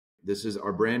This is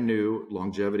our brand new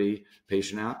longevity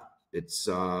patient app. It's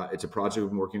a project we've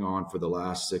been working on for the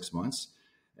last 6 months,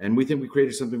 and we think we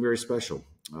created something very special.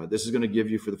 This is going to give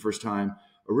you, for the first time,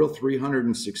 a real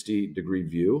 360-degree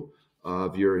view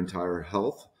of your entire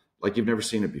health, like you've never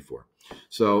seen it before.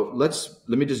 So let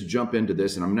me just jump into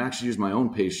this, and I'm going to actually use my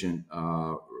own patient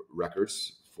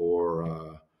records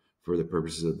for the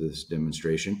purposes of this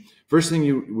demonstration. First thing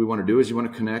we want to do is you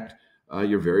want to connect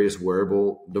your various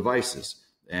wearable devices.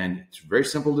 And it's very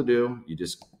simple to do. You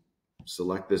just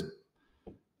select this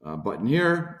button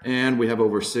here, and we have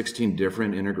over 16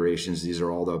 different integrations. These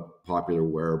are all the popular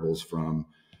wearables from,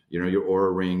 your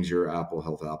Oura rings, your Apple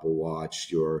Health Apple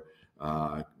Watch, your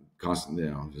the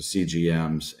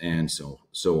CGMs, and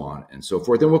so on and so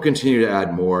forth. And we'll continue to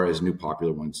add more as new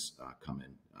popular ones come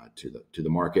in to the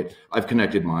market. I've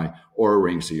connected my Oura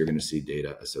ring, so you're going to see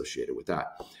data associated with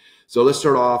that. So let's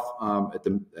start off at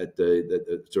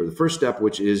the sort of the first step,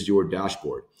 which is your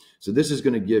dashboard. So this is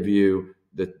going to give you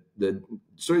the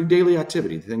sort of daily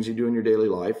activity, the things you do in your daily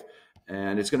life,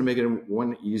 and it's going to make it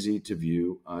one easy to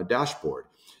view dashboard.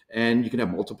 And you can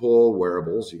have multiple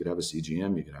wearables. You could have a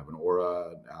CGM, you could have an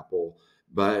Oura, an Apple.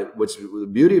 But what's the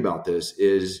beauty about this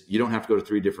is you don't have to go to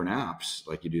 3 different apps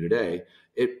like you do today.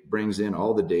 It brings in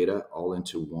all the data all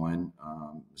into one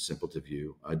simple to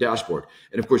view dashboard.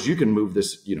 And of course, you can move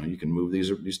this. You can move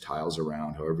these tiles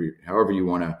around however you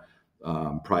want to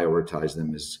prioritize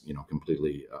them is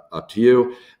completely up to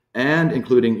you, and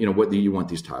including what you want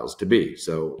these tiles to be.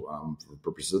 So for the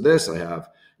purpose of this, I have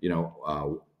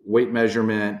weight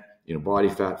measurement, body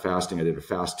fat fasting. I did a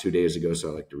fast 2 days ago, so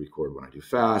I like to record when I do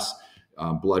fast.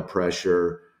 Blood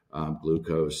pressure,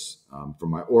 glucose. For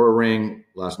my Oura ring,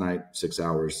 last night, 6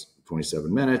 hours,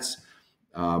 27 minutes.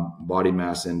 Body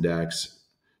mass index.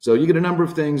 So you get a number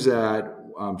of things that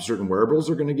certain wearables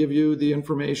are going to give you the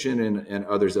information, and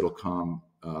others that'll come,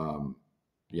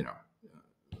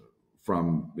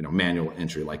 from manual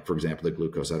entry. Like for example, the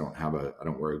glucose. I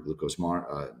don't wear a glucose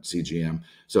CGM,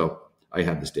 so I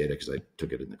have this data because I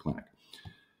took it in the clinic.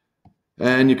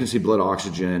 And you can see blood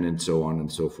oxygen and so on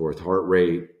and so forth, heart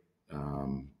rate,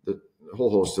 the whole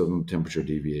host of them, temperature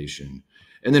deviation,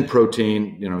 and then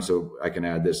protein. So I can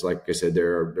add this. Like I said,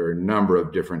 there are a number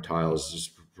of different tiles. There's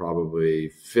probably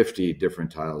 50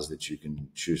 different tiles that you can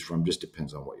choose from. Just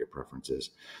depends on what your preference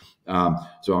is.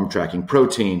 So I'm tracking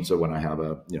protein. So when I have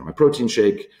my protein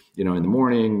shake, in the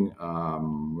morning,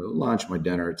 lunch, my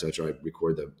dinner, etc., I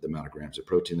record the amount of grams of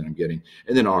protein that I'm getting,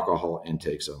 and then alcohol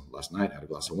intake. So last night I had a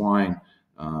glass of wine,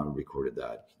 recorded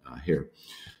that here.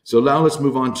 So now let's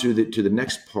move on to the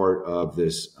next part of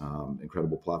this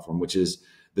incredible platform, which is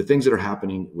the things that are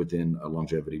happening within a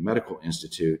Longevity Medical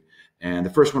Institute. And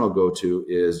the first one I'll go to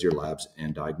is your labs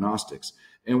and diagnostics.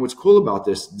 And what's cool about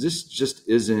this just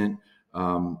isn't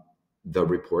the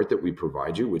report that we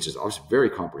provide you, which is also very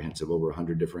comprehensive, over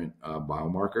 100 different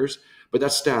biomarkers, but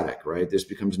that's static, right? This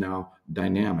becomes now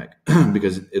dynamic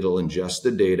because it'll ingest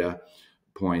the data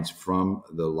points from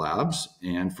the labs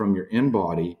and from your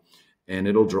in-body, and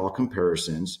it'll draw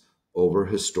comparisons over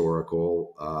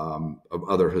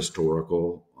other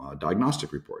historical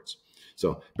diagnostic reports.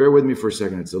 So bear with me for a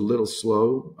second. It's a little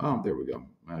slow. Oh, there we go.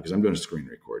 Because I'm doing a screen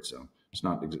record, so it's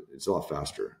a lot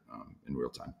faster in real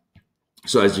time.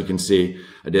 So as you can see,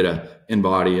 I did a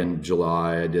in-body in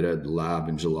July. I did a lab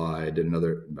in July. I did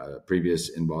another previous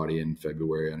in-body in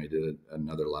February, and I did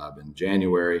another lab in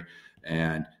January.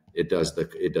 And it does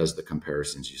the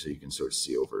comparisons, so you can sort of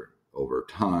see over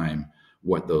time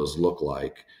what those look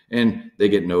like, and they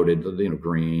get noted,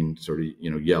 green, sort of,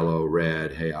 yellow,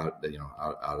 red, hey, out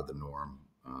of the norm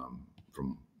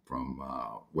from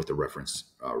what the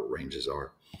reference ranges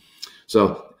are.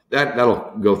 So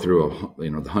that'll go through the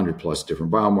 100+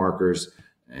 different biomarkers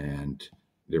and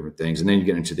different things, and then you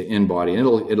get into the in-body, and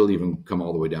it'll even come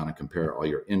all the way down and compare all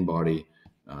your in-body,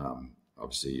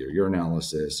 obviously your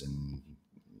urinalysis and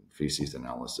feces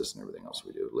analysis and everything else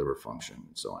we do, liver function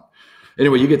and so on.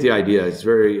 Anyway, you get the idea. It's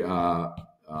very,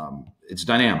 it's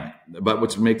dynamic, but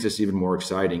what makes this even more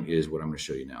exciting is what I'm going to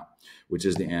show you now, which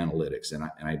is the analytics. And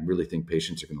I really think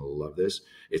patients are going to love this.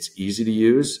 It's easy to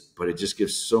use, but it just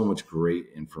gives so much great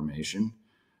information.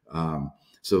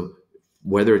 So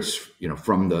whether it's,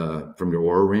 from your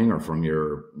Oura ring or from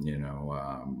your,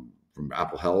 from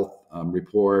Apple Health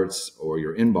reports or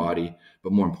your in-body,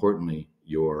 but more importantly,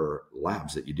 your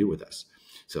labs that you do with us.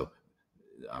 So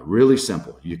really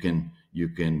simple. You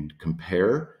can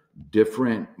compare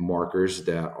different markers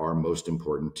that are most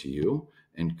important to you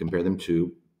and compare them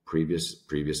to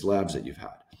previous labs that you've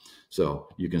had. So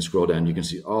you can scroll down, you can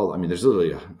see there's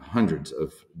literally hundreds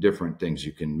of different things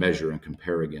you can measure and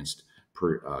compare against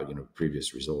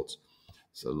previous results.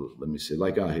 So let me see,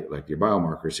 like your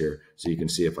biomarkers here. So you can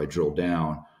see if I drill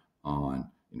down on,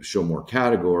 show more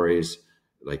categories,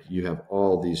 like you have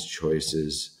all these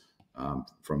choices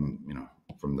from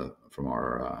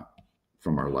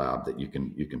our lab that you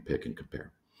can pick and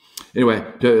compare. Anyway,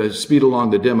 to speed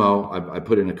along the demo, I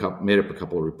made up a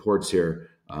couple of reports here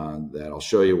that I'll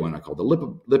show you. One I call the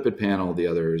lipid panel, the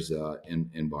other is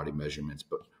in body measurements,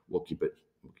 but we'll keep it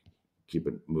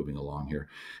moving along here.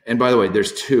 And by the way,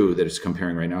 there's two that it's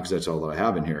comparing right now because that's all that I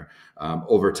have in here.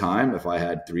 Over time, if I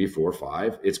had 3, 4,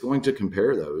 5, it's going to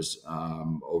compare those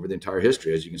over the entire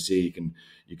history. As you can see,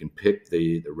 you can pick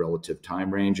the relative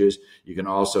time ranges. You can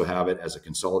also have it as a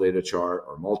consolidated chart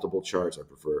or multiple charts. I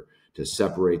prefer to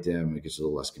separate them. It gets a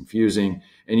little less confusing.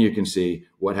 And you can see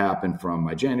what happened from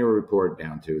my January report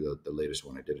down to the latest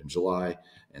one I did in July,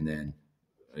 and then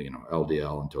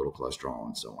LDL and total cholesterol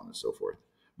and so on and so forth.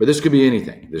 But this could be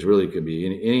anything. This really could be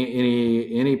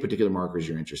any particular markers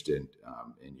you're interested in,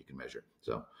 and you can measure.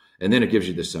 So, and then it gives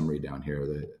you the summary down here: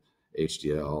 the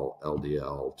HDL,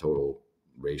 LDL, total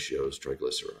ratios,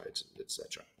 triglycerides,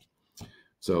 etc.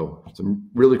 So, some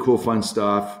really cool, fun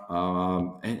stuff,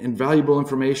 and valuable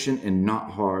information, and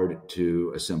not hard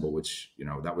to assemble. Which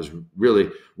that was really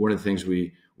one of the things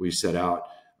we set out.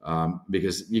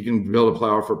 Because you can build a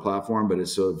powerful platform, but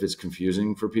if it's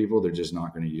confusing for people, they're just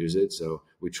not going to use it. So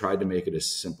we tried to make it as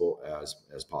simple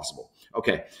as possible.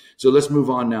 Okay, so let's move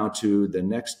on now to the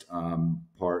next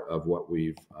part of what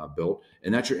we've built,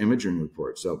 and that's your imaging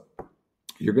report. So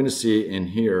you're going to see in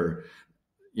here,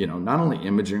 not only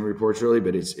imaging reports really,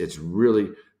 but it's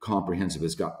really comprehensive.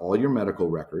 It's got all your medical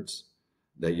records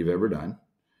that you've ever done.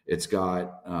 It's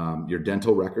got your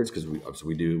dental records, because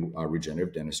we do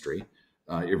regenerative dentistry.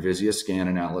 Your Visia scan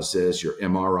analysis, your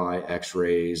MRI,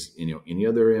 X-rays, any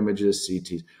other images,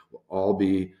 CTs will all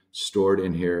be stored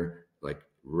in here, like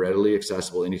readily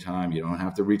accessible anytime. You don't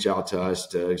have to reach out to us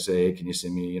to say, hey, can you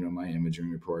send me, my imaging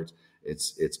reports?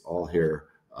 It's all here,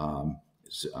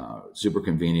 super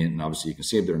convenient, and obviously you can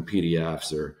see if they're in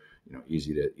PDFs. They're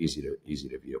easy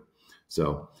to view.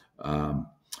 So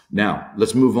now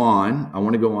let's move on. I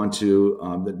want to go on to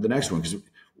the next one, because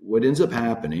what ends up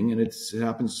happening, and it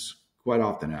happens quite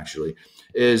often actually,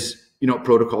 is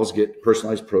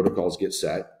personalized protocols get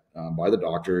set by the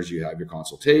doctors. You have your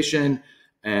consultation,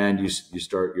 and you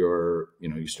start your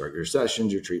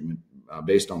sessions, your treatment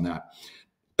based on that.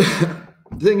 The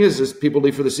thing is people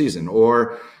leave for the season,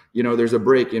 or there's a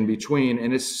break in between,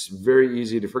 and it's very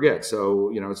easy to forget.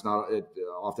 So it's not.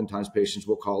 Oftentimes patients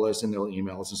will call us and they'll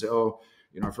email us and say, oh,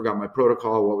 I forgot my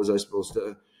protocol. What was I supposed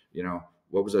to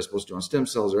what was I supposed to do on stem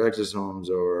cells or exosomes,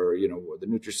 or the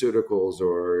nutraceuticals,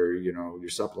 or your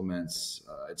supplements,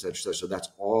 et cetera. So that's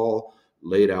all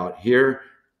laid out here,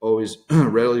 always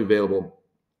readily available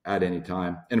at any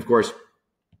time. And of course,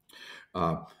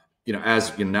 now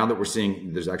that we're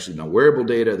seeing there's actually no wearable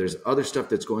data, there's other stuff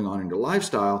that's going on in your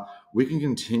lifestyle, we can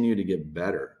continue to get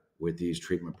better with these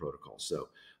treatment protocols. So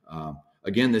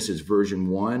again, this is version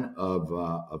 1 of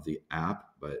the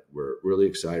app, but we're really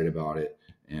excited about it.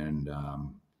 And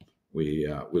we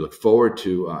look forward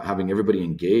to having everybody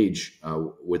engage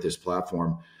with this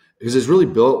platform, because it's really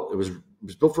built. It was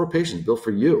built for patients, built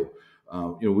for you.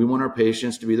 We want our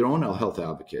patients to be their own health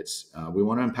advocates. We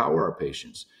want to empower our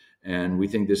patients, and we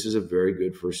think this is a very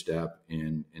good first step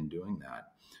in doing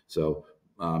that. So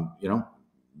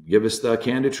give us the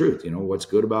candid truth. What's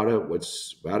good about it,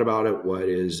 what's bad about it, what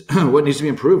needs to be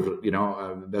improved.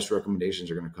 The best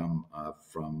recommendations are going to come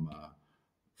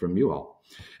from you all.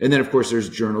 And then, of course, there's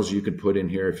journals you could put in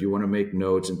here if you want to make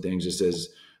notes and things. It says,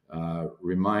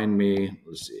 remind me.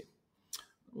 Let's see.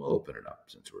 We'll open it up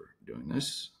since we're doing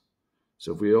this.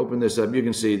 So if we open this up, you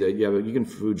can see that you can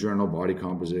food journal, body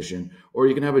composition, or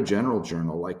you can have a general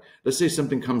journal. Like, let's say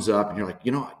something comes up and you're like,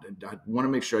 I want to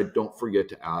make sure I don't forget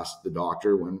to ask the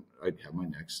doctor when I have my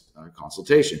next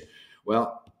consultation.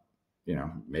 Well,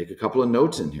 make a couple of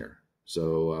notes in here.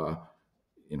 So,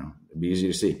 it'd be easy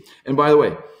to see. And by the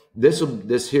way,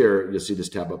 this here, you'll see this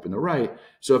tab up in the right.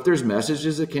 So if there's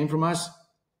messages that came from us,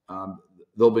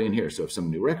 they'll be in here. So if some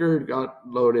new record got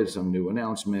loaded, some new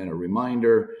announcement, a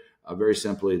reminder, very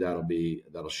simply,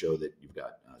 that'll show that you've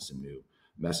got some new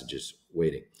messages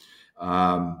waiting.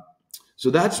 So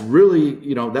that's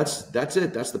really, that's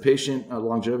it. That's the patient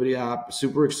longevity app.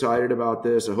 Super excited about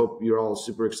this. I hope you're all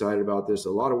super excited about this. A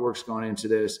lot of work's gone into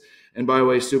this. And by the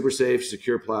way, super safe,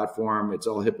 secure platform. It's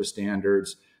all HIPAA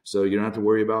standards. So you don't have to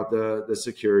worry about the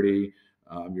security.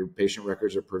 Your patient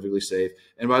records are perfectly safe.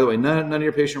 And by the way, none of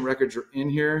your patient records are in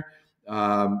here.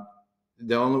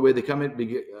 The only way they come in,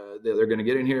 they're going to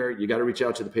get in here. You got to reach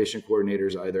out to the patient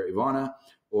coordinators, either Ivana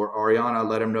or Ariana,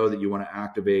 let them know that you want to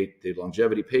activate the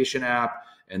longevity patient app.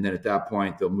 And then at that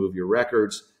point, they'll move your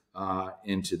records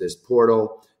into this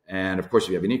portal. And of course, if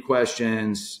you have any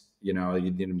questions, you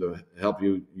need them to help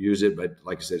you use it. But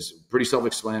like I said, it's pretty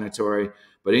self-explanatory.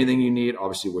 But anything you need,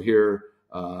 obviously, we're here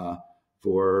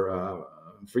for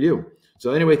you.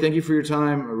 So anyway, thank you for your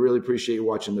time. I really appreciate you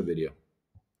watching the video.